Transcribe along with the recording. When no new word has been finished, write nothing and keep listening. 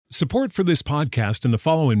Support for this podcast and the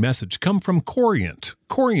following message come from Corient.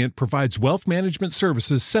 Corient provides wealth management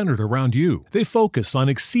services centered around you. They focus on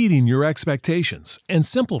exceeding your expectations and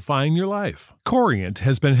simplifying your life. Corient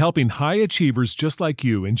has been helping high achievers just like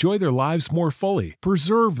you enjoy their lives more fully,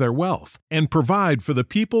 preserve their wealth, and provide for the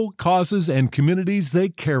people, causes, and communities they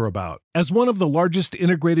care about. As one of the largest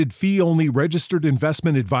integrated fee-only registered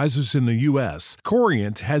investment advisors in the U.S.,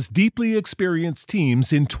 Corient has deeply experienced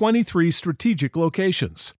teams in 23 strategic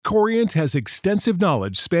locations. Corient has extensive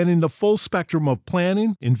knowledge spanning the full spectrum of planning,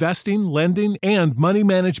 investing, lending, and money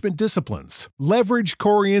management disciplines. Leverage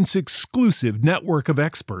Corient's exclusive network of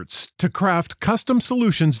experts to craft custom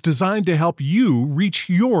solutions designed to help you reach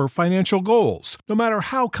your financial goals, no matter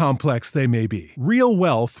how complex they may be. Real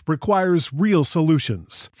wealth requires real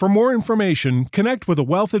solutions. For more information, connect with a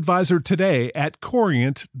wealth advisor today at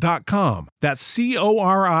Corient.com. That's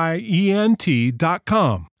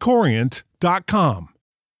Corient.com. Corient.com.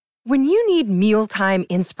 When you need mealtime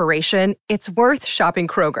inspiration, it's worth shopping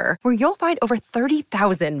Kroger, where you'll find over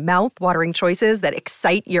 30,000 mouth-watering choices that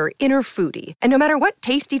excite your inner foodie. And no matter what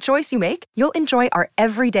tasty choice you make, you'll enjoy our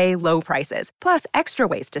everyday low prices, plus extra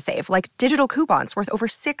ways to save, like digital coupons worth over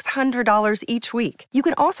 $600 each week. You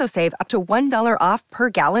can also save up to $1 off per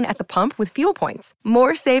gallon at the pump with fuel points.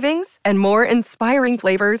 More savings and more inspiring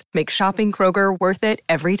flavors make shopping Kroger worth it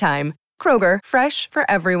every time. Kroger, fresh for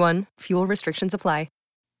everyone. Fuel restrictions apply.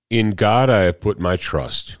 In God I have put my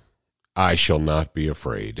trust. I shall not be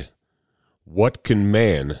afraid. What can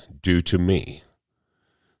man do to me?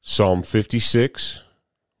 Psalm 56,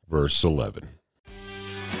 verse 11.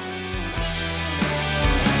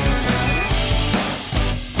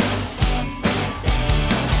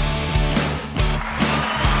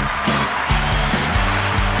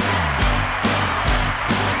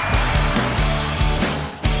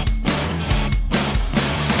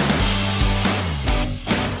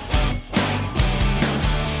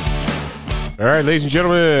 All right, ladies and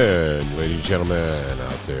gentlemen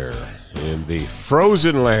out there in the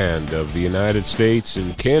frozen land of the United States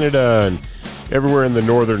and Canada and everywhere in the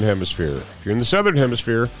northern hemisphere. If you're in the southern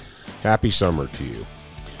hemisphere, happy summer to you.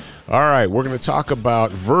 All right, we're going to talk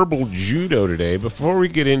about verbal judo today. Before we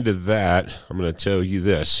get into that, I'm going to tell you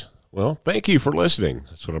this. Well, thank you for listening.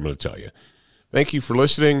 That's what I'm going to tell you. Thank you for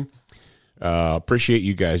listening. Appreciate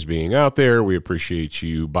you guys being out there. We appreciate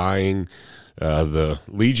you buying the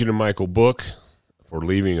Legion of Michael book, for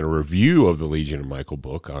leaving a review of the Legion of Michael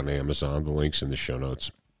book on Amazon. The link's in the show notes.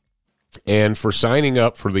 And for signing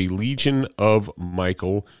up for the Legion of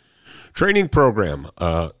Michael training program.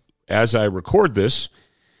 As I record this,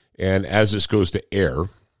 and as this goes to air,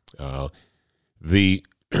 the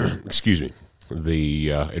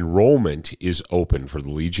enrollment is open for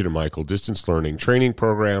the Legion of Michael distance learning training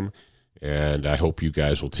program, and I hope you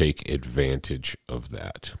guys will take advantage of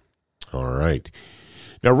that. All right.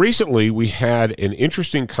 Now, recently we had an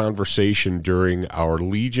interesting conversation during our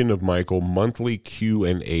Legion of Michael monthly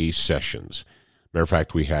Q&A sessions. Matter of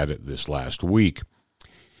fact, we had it this last week.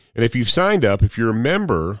 And if you've signed up, if you're a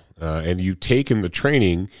member and you've taken the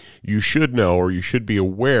training, you should know, or you should be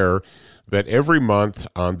aware, that every month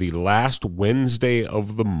on the last Wednesday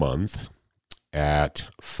of the month at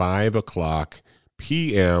 5 o'clock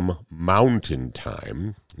p.m. Mountain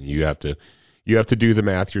Time, you have to do the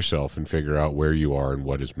math yourself and figure out where you are and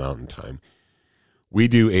what is Mountain Time. We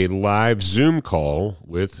do a live Zoom call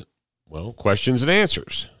with, questions and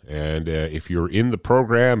answers. And if you're in the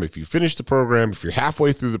program, if you finish the program, if you're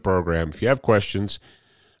halfway through the program, if you have questions,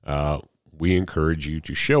 we encourage you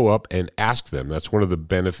to show up and ask them. That's one of the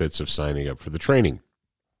benefits of signing up for the training.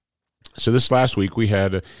 So this last week we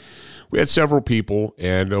had several people,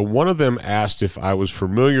 and one of them asked if I was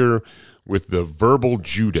familiar with the verbal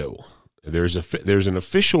judo. There's an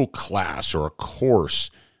official class or a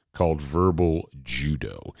course called verbal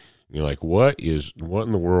judo. And you're like, what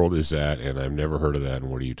in the world is that? And I've never heard of that.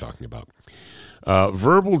 And what are you talking about?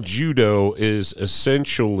 Verbal judo is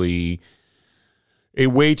essentially a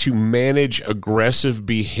way to manage aggressive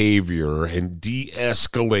behavior and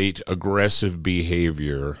de-escalate aggressive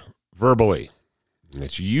behavior verbally.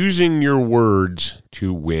 It's using your words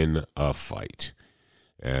to win a fight.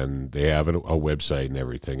 And they have a website and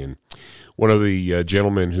everything. And one of the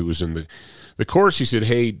gentlemen who was in the course, he said,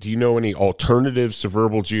 hey, do you know any alternatives to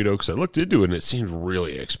verbal judo? Because I looked into it, and it seemed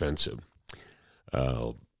really expensive.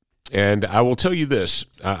 And I will tell you this.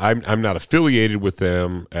 I'm not affiliated with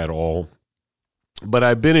them at all, but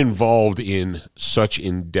I've been involved in such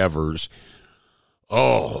endeavors.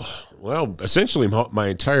 Essentially my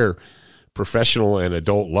entire professional and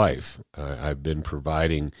adult life. I've been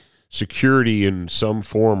providing security in some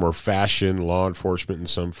form or fashion, law enforcement in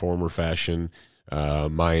some form or fashion,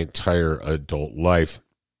 my entire adult life.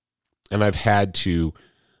 And I've had to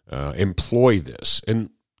employ this. And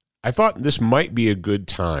I thought this might be a good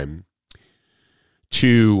time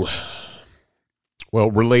to,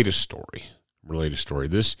 relate a story.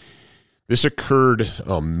 This occurred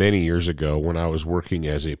many years ago when I was working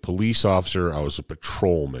as a police officer. I was a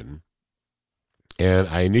patrolman, and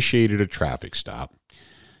I initiated a traffic stop.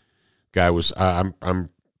 Guy was, I'm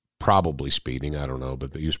probably speeding, I don't know,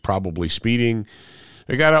 but he was probably speeding.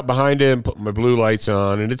 I got up behind him, put my blue lights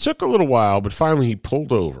on, and it took a little while, but finally he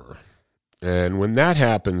pulled over. And when that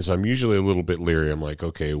happens, I'm usually a little bit leery. I'm like,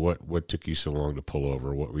 okay, what took you so long to pull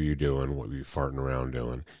over? What were you doing? What were you farting around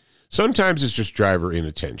doing? Sometimes it's just driver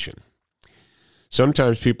inattention.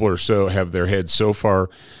 Sometimes people have their heads so far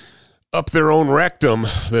up their own rectum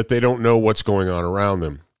that they don't know what's going on around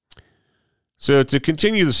them. So to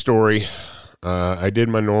continue the story, I did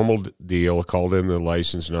my normal deal. I called in the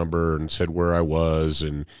license number and said where I was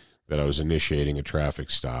and that I was initiating a traffic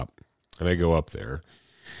stop. And I go up there.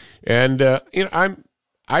 And,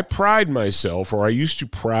 I pride myself, or I used to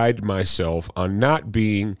pride myself on not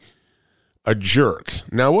being a jerk.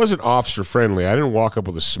 Now, I wasn't officer friendly. I didn't walk up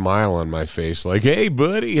with a smile on my face like, hey,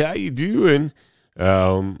 buddy, how you doing?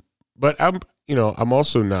 But I'm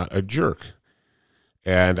also not a jerk.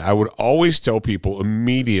 And I would always tell people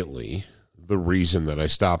immediately the reason that I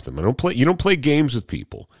stopped them. You don't play games with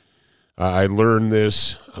people. I learned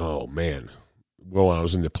this, when I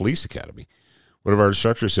was in the police academy. One of our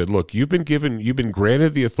instructors said, look, you've been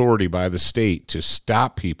granted the authority by the state to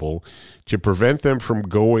stop people, to prevent them from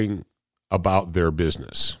going about their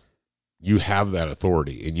business. You have that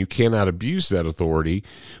authority, and you cannot abuse that authority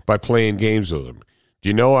by playing games with them. Do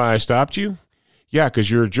you know why I stopped you? Yeah, because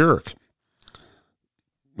you're a jerk.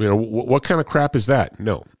 What kind of crap is that?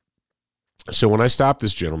 No. So when I stopped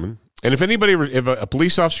this gentleman, and if a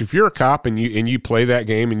police officer, if you're a cop and you play that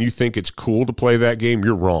game and you think it's cool to play that game,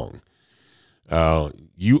 you're wrong.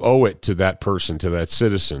 You owe it to that person, to that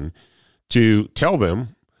citizen, to tell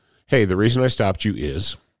them, hey, the reason I stopped you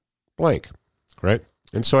is blank, right?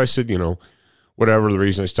 And so I said, whatever, the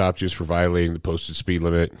reason I stopped you is for violating the posted speed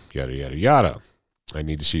limit, yada, yada, yada. I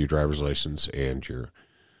need to see your driver's license and your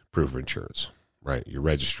proof of insurance, right? Your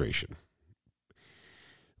registration.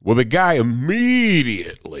 Well, the guy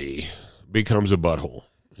immediately becomes a butthole.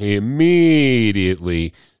 He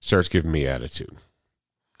immediately starts giving me attitude.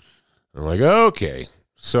 I'm like, okay,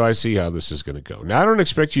 so I see how this is going to go. Now, I don't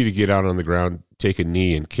expect you to get out on the ground, take a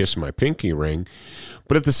knee, and kiss my pinky ring,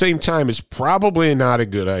 but at the same time, it's probably not a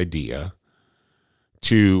good idea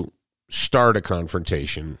to start a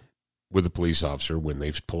confrontation with a police officer when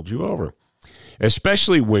they've pulled you over,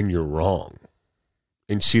 especially when you're wrong.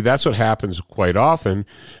 And see, that's what happens quite often,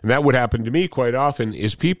 and that would happen to me quite often,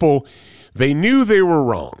 is people, they knew they were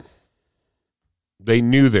wrong. They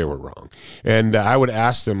knew they were wrong. And I would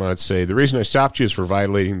ask them, I'd say, the reason I stopped you is for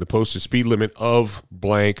violating the posted speed limit of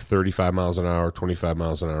blank, 35 miles an hour, 25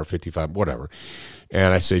 miles an hour, 55, whatever.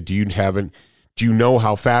 And I said, do you know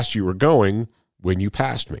how fast you were going when you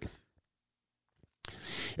passed me?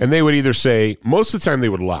 And they would either say, most of the time they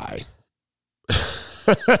would lie.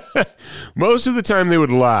 Most of the time they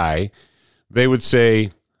would lie. They would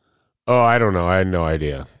say, oh, I don't know. I had no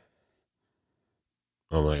idea.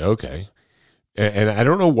 I'm like, okay. And I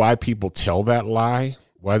don't know why people tell that lie.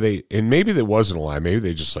 And maybe that wasn't a lie. Maybe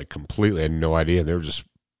they just completely had no idea. They were just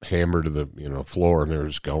hammered to the floor and they were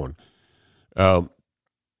just going.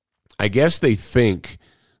 I guess they think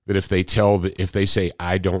that if they say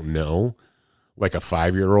I don't know, like a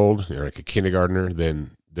 5-year-old or like a kindergartner,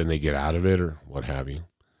 then they get out of it or what have you.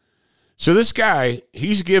 So this guy,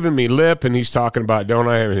 he's giving me lip and he's talking about, don't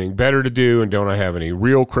I have anything better to do and don't I have any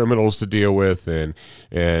real criminals to deal with and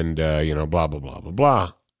blah, blah, blah, blah,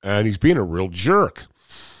 blah. And he's being a real jerk.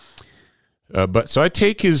 So I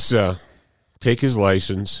take his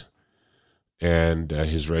license and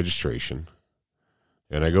his registration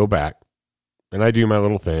and I go back and I do my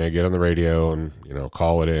little thing. I get on the radio and,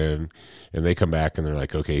 call it in and they come back and they're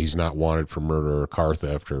like, okay, he's not wanted for murder or car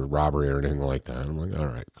theft or robbery or anything like that. I'm like, all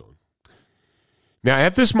right, cool. Now,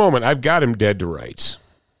 at this moment, I've got him dead to rights.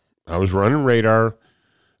 I was running radar.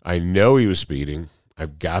 I know he was speeding.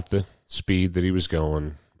 I've got the speed that he was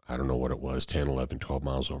going. I don't know what it was, 10, 11, 12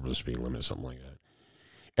 miles over the speed limit, something like that.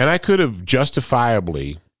 And I could have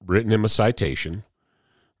justifiably written him a citation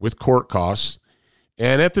with court costs.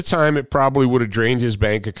 And at the time, it probably would have drained his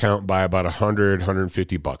bank account by about $100,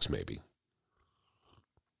 $150 maybe.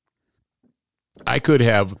 I could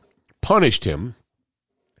have punished him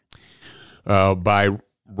by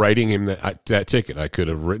writing him that ticket. I could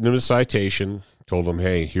have written him a citation, told him,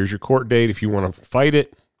 hey, here's your court date. If you want to fight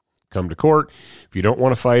it, come to court. If you don't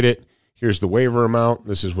want to fight it, here's the waiver amount.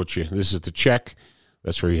 This is the check.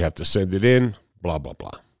 That's where you have to send it in, blah, blah,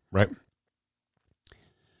 blah, right?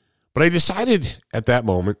 But I decided at that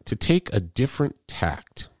moment to take a different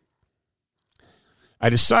tact. I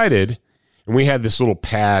decided, and we had this little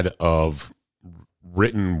pad of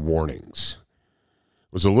written warnings.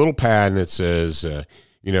 It was a little pad, and it says,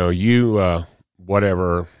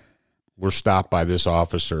 whatever, we're stopped by this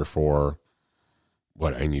officer for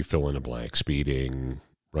what, and you fill in a blank, speeding,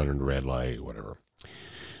 running a red light, whatever.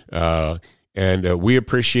 And we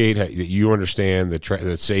appreciate that you understand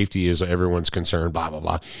that safety is everyone's concern, blah, blah,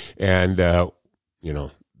 blah. And,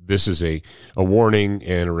 this is a warning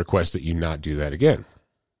and a request that you not do that again.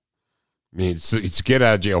 I mean, it's a get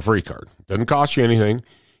out of jail free card. It doesn't cost you anything.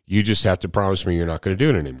 You just have to promise me you're not going to do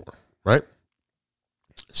it anymore, right?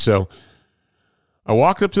 So I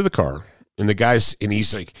walked up to the car, and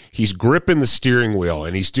he's gripping the steering wheel,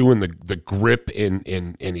 and he's doing the grip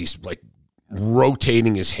and he's like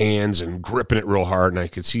rotating his hands and gripping it real hard, and I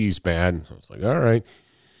could see he's mad. I was like, all right,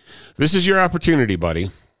 this is your opportunity,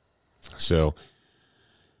 buddy. So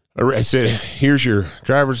I said, here's your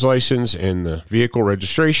driver's license and the vehicle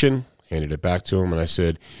registration. Handed it back to him, and I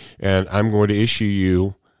said, and I'm going to issue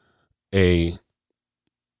you a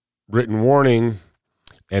written warning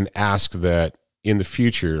and ask that in the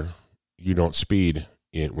future you don't speed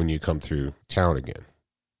when you come through town again.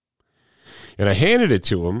 And I handed it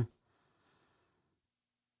to him,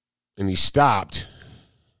 and he stopped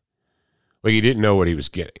like he didn't know what he was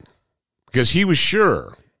getting, because he was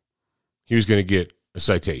sure he was going to get a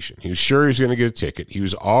citation. He was sure he was going to get a ticket. He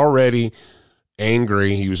was already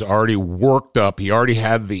angry. He was already worked up. He already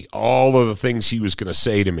had all of the things he was going to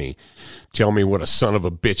say to me. Tell me what a son of a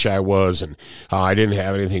bitch I was, and how I didn't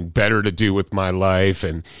have anything better to do with my life,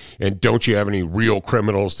 and don't you have any real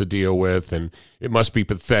criminals to deal with, and it must be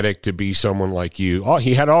pathetic to be someone like you. Oh,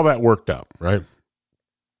 he had all that worked up, right?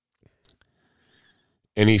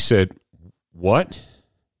 And he said, what?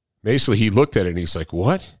 Basically, he looked at it, and he's like,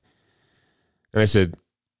 what? And I said,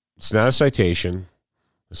 it's not a citation.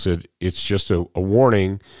 I said, it's just a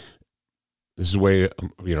warning. This is a way,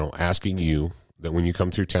 asking you that when you come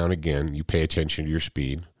through town again, you pay attention to your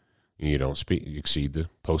speed and you don't exceed the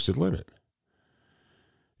posted limit.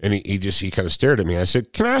 And he kind of stared at me. I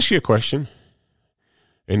said, can I ask you a question?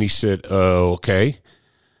 And he said, oh, okay.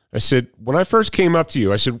 I said, when I first came up to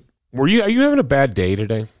you, I said, are you having a bad day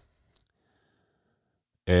today?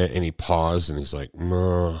 And he paused, and he's like,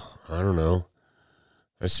 no, I don't know.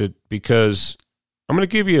 I said, because I'm going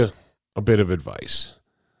to give you a bit of advice.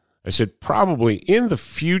 I said, probably in the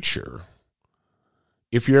future,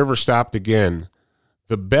 if you're ever stopped again,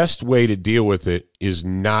 the best way to deal with it is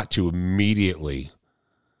not to immediately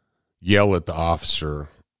yell at the officer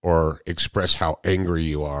or express how angry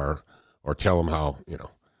you are or tell him how,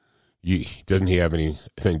 doesn't he have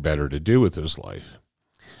anything better to do with his life?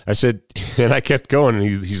 I said, and I kept going, and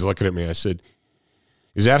he's looking at me. I said,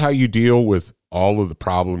 is that how you deal with all of the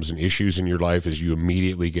problems and issues in your life, is you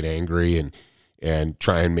immediately get angry and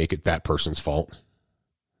try and make it that person's fault?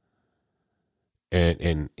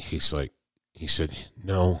 And he said,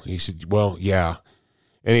 no. He said, well, yeah.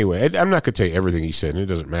 Anyway, I'm not going to tell you everything he said, and it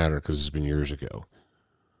doesn't matter because it's been years ago.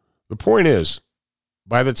 The point is,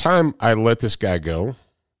 by the time I let this guy go,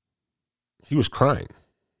 he was crying.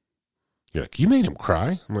 You're like, you made him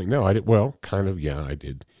cry? I'm like, no, I did. Well, kind of, yeah, I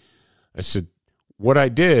did. I said, what I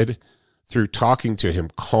did through talking to him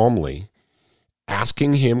calmly,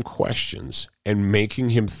 asking him questions, and making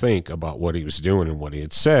him think about what he was doing and what he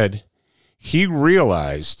had said, he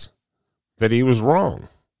realized that he was wrong.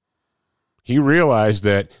 He realized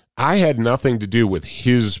that I had nothing to do with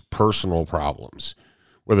his personal problems,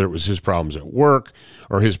 whether it was his problems at work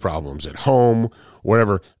or his problems at home,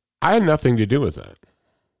 whatever. I had nothing to do with that.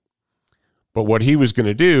 But what he was going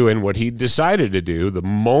to do, and what he decided to do, the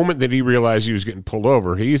moment that he realized he was getting pulled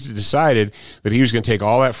over, he decided that he was going to take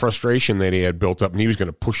all that frustration that he had built up and he was going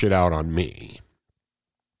to push it out on me.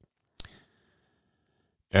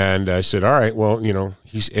 And I said, all right, well,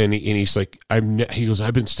 he's like, he goes,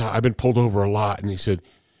 I've been pulled over a lot. And he said,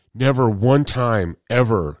 never one time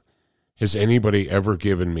ever has anybody ever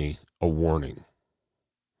given me a warning.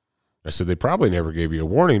 I said, they probably never gave you a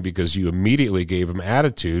warning because you immediately gave them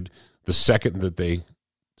attitude the second that they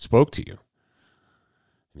spoke to you.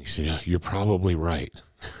 And he said, yeah, you're probably right.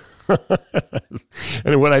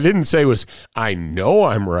 And what I didn't say was, I know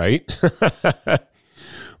I'm right.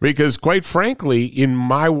 Because quite frankly, in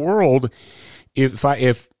my world, if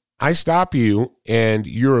I stop you and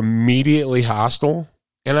you're immediately hostile,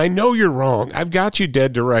 and I know you're wrong, I've got you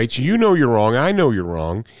dead to rights, you know you're wrong, I know you're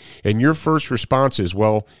wrong, and your first response is,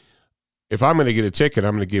 well, if I'm going to get a ticket,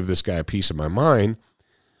 I'm going to give this guy a piece of my mind.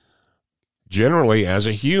 Generally, as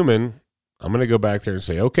a human, I'm going to go back there and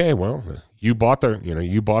say, okay, well, you bought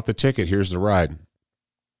the ticket. Here's the ride.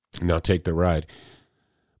 Now take the ride.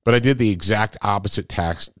 But I did the exact opposite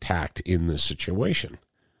tact in this situation.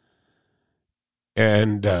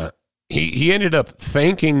 And he ended up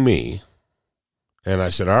thanking me. And I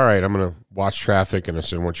said, all right, I'm going to watch traffic. And I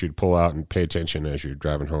said, I want you to pull out and pay attention as you're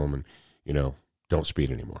driving home and, don't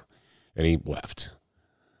speed anymore. And he left.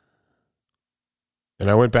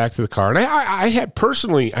 And I went back to the car. And I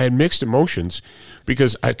had mixed emotions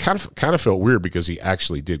because I kind of felt weird because he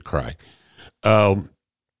actually did cry. But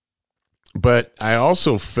I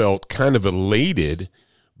also felt kind of elated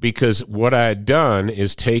because what I had done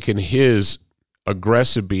is taken his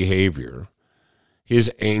aggressive behavior, his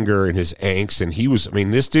anger and his angst,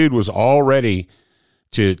 and this dude was all ready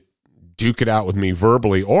to duke it out with me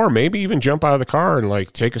verbally, or maybe even jump out of the car and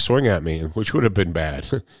like take a swing at me, which would have been bad.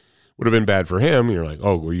 Would have been bad for him. You're like,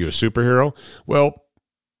 oh, were you a superhero? Well,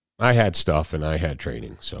 I had stuff and I had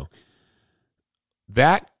training. So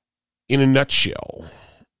that, in a nutshell,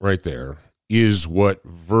 right there, is what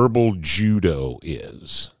verbal judo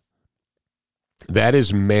is. That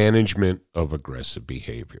is management of aggressive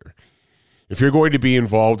behavior. If you're going to be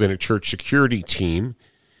involved in a church security team,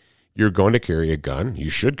 you're going to carry a gun. You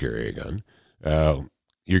should carry a gun.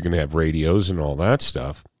 You're going to have radios and all that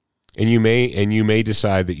stuff. And you may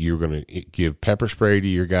decide that you're going to give pepper spray to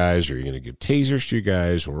your guys, or you're going to give tasers to your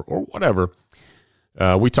guys, or whatever.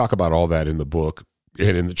 We talk about all that in the book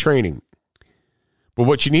and in the training. But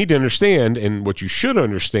what you need to understand, and what you should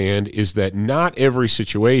understand, is that not every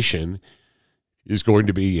situation is going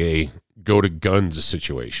to be a go-to-guns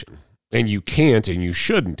situation. And you can't and you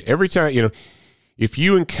shouldn't. Every time, if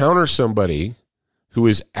you encounter somebody who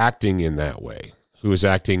is acting in that way, who is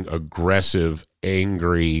acting aggressive,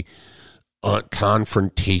 angry,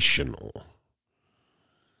 confrontational,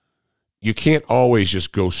 you can't always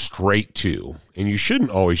just go straight to, and you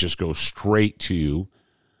shouldn't always just go straight to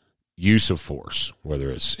use of force,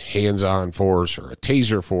 whether it's hands-on force or a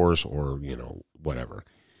taser force or, whatever.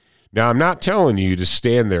 Now, I'm not telling you to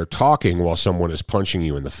stand there talking while someone is punching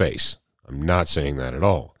you in the face. I'm not saying that at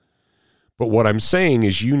all. But what I'm saying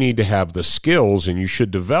is you need to have the skills, and you should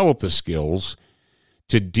develop the skills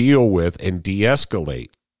to deal with and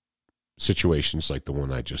de-escalate situations like the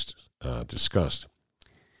one I just discussed.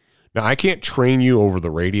 Now, I can't train you over the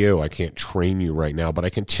radio. I can't train you right now, but I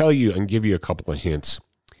can tell you and give you a couple of hints.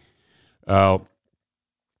 Number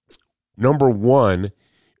one,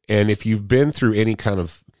 and if you've been through any kind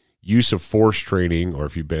of use of force training, or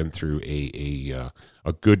if you've been through a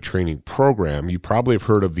good training program, you probably have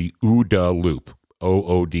heard of the OODA loop,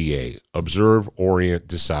 OODA, observe, orient,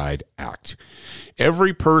 decide, act.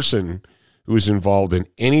 Every person who is involved in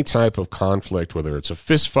any type of conflict, whether it's a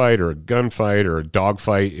fist fight or a gunfight or a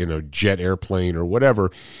dogfight in a jet airplane or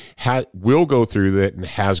whatever, will go through that and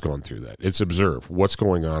has gone through that. It's observe, what's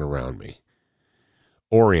going on around me.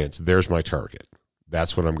 Orient, there's my target.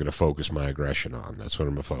 That's what I'm going to focus my aggression on. That's what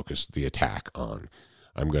I'm going to focus the attack on.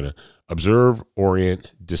 I'm going to observe,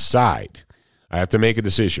 orient, decide. I have to make a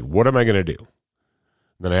decision. What am I going to do?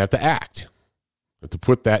 Then I have to act. I have to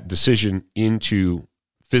put that decision into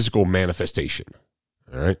physical manifestation.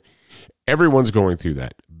 All right? Everyone's going through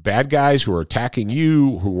that. Bad guys who are attacking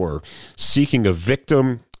you, who are seeking a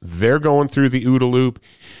victim, they're going through the OODA loop.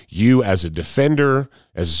 You as a defender,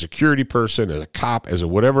 as a security person, as a cop, as a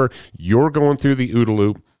whatever, you're going through the OODA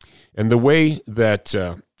loop. And the way that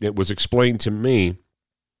it was explained to me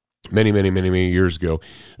many years ago,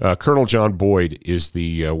 Colonel John Boyd is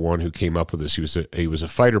the one who came up with this. He was a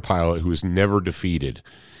fighter pilot who was never defeated.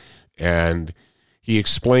 And he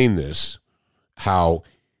explained this, how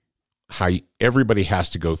everybody has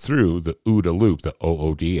to go through the OODA loop, the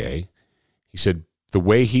OODA. He said the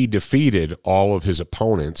way he defeated all of his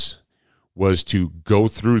opponents was to go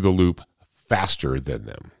through the loop faster than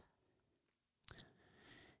them.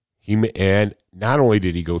 And not only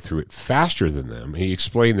did he go through it faster than them, he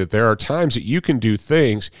explained that there are times that you can do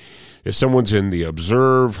things, if someone's in the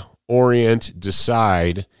observe, orient,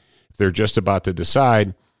 decide, if they're just about to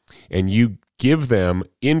decide, and you give them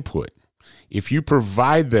input. If you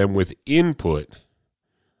provide them with input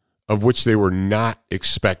of which they were not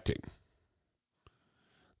expecting,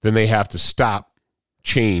 then they have to stop,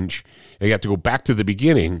 change, they have to go back to the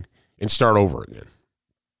beginning and start over again.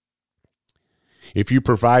 If you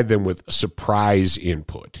provide them with surprise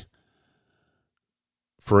input,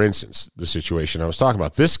 for instance, the situation I was talking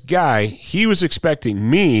about, this guy, he was expecting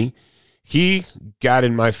me, he got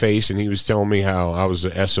in my face and he was telling me how I was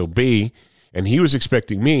an SOB, and he was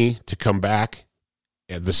expecting me to come back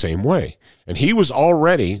the same way. And he was all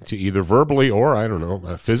ready to either verbally or, I don't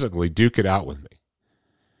know, physically duke it out with me.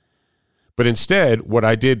 But instead, what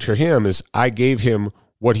I did for him is I gave him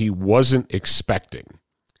what he wasn't expecting.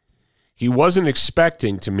 He wasn't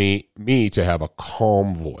expecting me to have a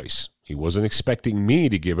calm voice. He wasn't expecting me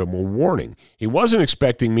to give him a warning. He wasn't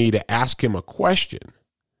expecting me to ask him a question.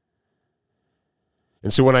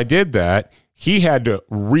 And so when I did that, he had to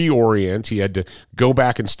reorient. He had to go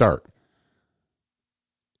back and start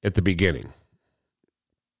at the beginning.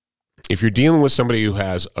 If you're dealing with somebody who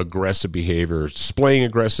has aggressive behavior, displaying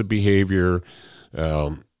aggressive behavior,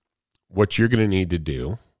 what you're going to need to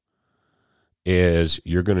do is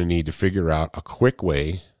you're going to need to figure out a quick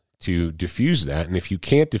way to diffuse that. And if you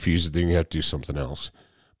can't diffuse it, then you have to do something else.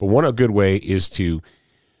 But a good way is to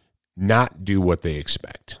not do what they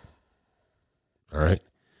expect. All right?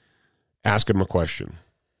 Ask them a question.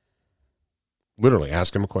 Literally,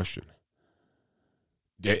 ask them a question.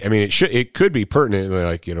 I mean, it could be pertinent,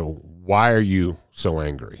 like, why are you so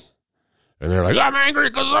angry? And they're like, I'm angry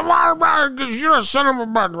because you're a son of a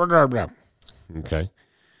blah, blah, blah. Okay.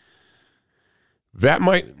 That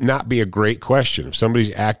might not be a great question. If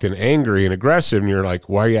somebody's acting angry and aggressive and you're like,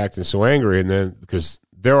 why are you acting so angry? And then, because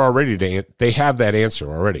they're already, they have that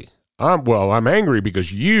answer already. I'm angry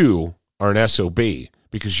because you are an SOB,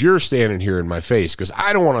 because you're standing here in my face, because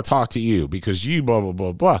I don't want to talk to you, because you blah, blah,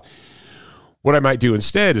 blah, blah. What I might do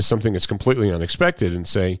instead is something that's completely unexpected and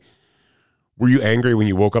say, were you angry when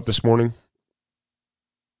you woke up this morning?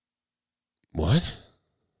 What?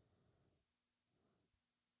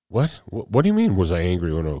 What do you mean, was I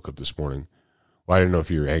angry when I woke up this morning? Well, I didn't know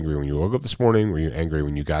if you were angry when you woke up this morning. Were you angry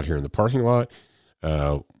when you got here in the parking lot?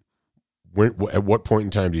 At what point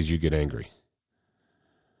in time did you get angry?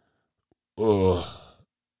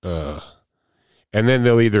 And then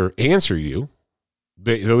they'll either answer you,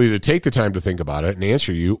 they'll either take the time to think about it and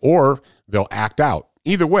answer you, or they'll act out.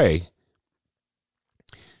 Either way,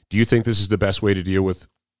 do you think this is the best way to deal with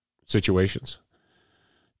situations?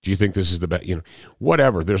 Do you think this is the best?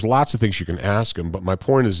 Whatever. There's lots of things you can ask them, but my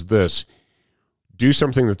point is this: do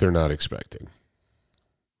something that they're not expecting.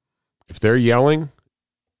 If they're yelling,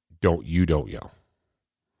 don't yell.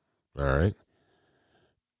 All right?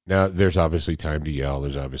 Now, there's obviously time to yell.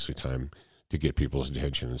 There's obviously time to get people's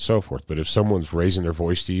attention and so forth. But if someone's raising their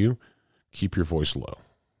voice to you, keep your voice low.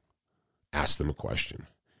 Ask them a question.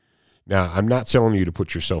 Now, I'm not telling you to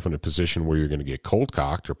put yourself in a position where you're going to get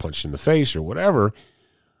cold-cocked or punched in the face or whatever,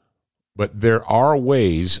 but there are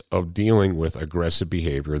ways of dealing with aggressive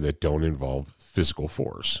behavior that don't involve physical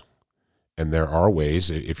force. And there are ways,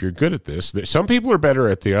 if you're good at this, some people are better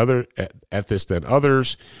at this than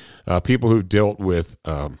others. People who've dealt with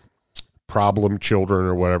problem children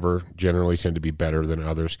or whatever generally tend to be better than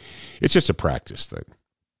others. It's just a practice thing.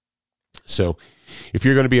 So if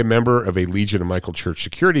you're going to be a member of a Legion of Michael Church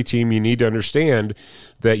security team, you need understand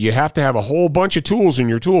that you have to have a whole bunch of tools in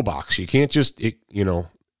your toolbox. You can't just,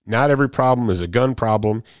 not every problem is a gun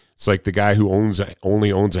problem. It's like the guy who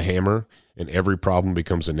only owns a hammer and every problem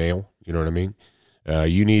becomes a nail. You know what I mean?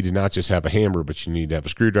 You need to not just have a hammer, but you need to have a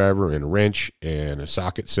screwdriver and a wrench and a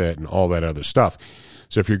socket set and all that other stuff.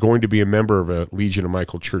 So if you're going to be a member of a Legion of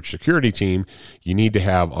Michael Church security team, you need to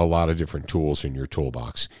have a lot of different tools in your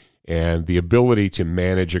toolbox. And the ability to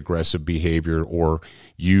manage aggressive behavior or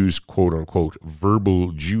use quote-unquote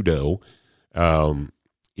verbal judo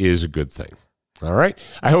is a good thing. All right?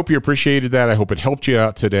 I hope you appreciated that. I hope it helped you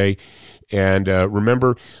out today. And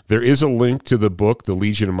remember, there is a link to the book, the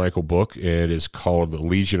Legion of Michael book. It is called The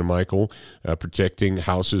Legion of Michael, Defending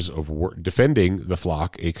the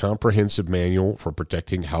Flock, a comprehensive manual for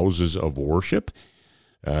protecting houses of worship.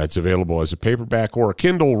 It's available as a paperback or a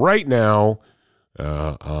Kindle right now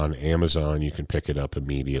on Amazon. You can pick it up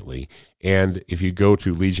immediately. And if you go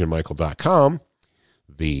to legionmichael.com,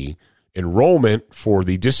 the enrollment for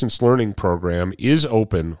the distance learning program is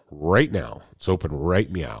open right now. It's open right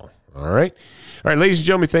meow. All right, ladies and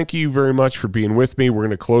gentlemen, thank you very much for being with me. We're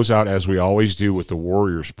going to close out, as we always do, with the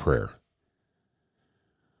Warrior's Prayer.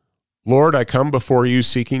 Lord, I come before you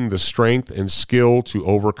seeking the strength and skill to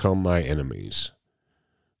overcome my enemies.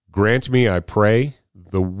 Grant me, I pray,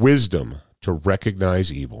 the wisdom to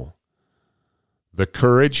recognize evil, the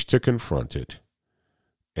courage to confront it,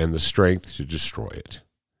 and the strength to destroy it.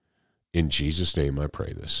 In Jesus' name I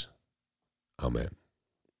pray this. Amen.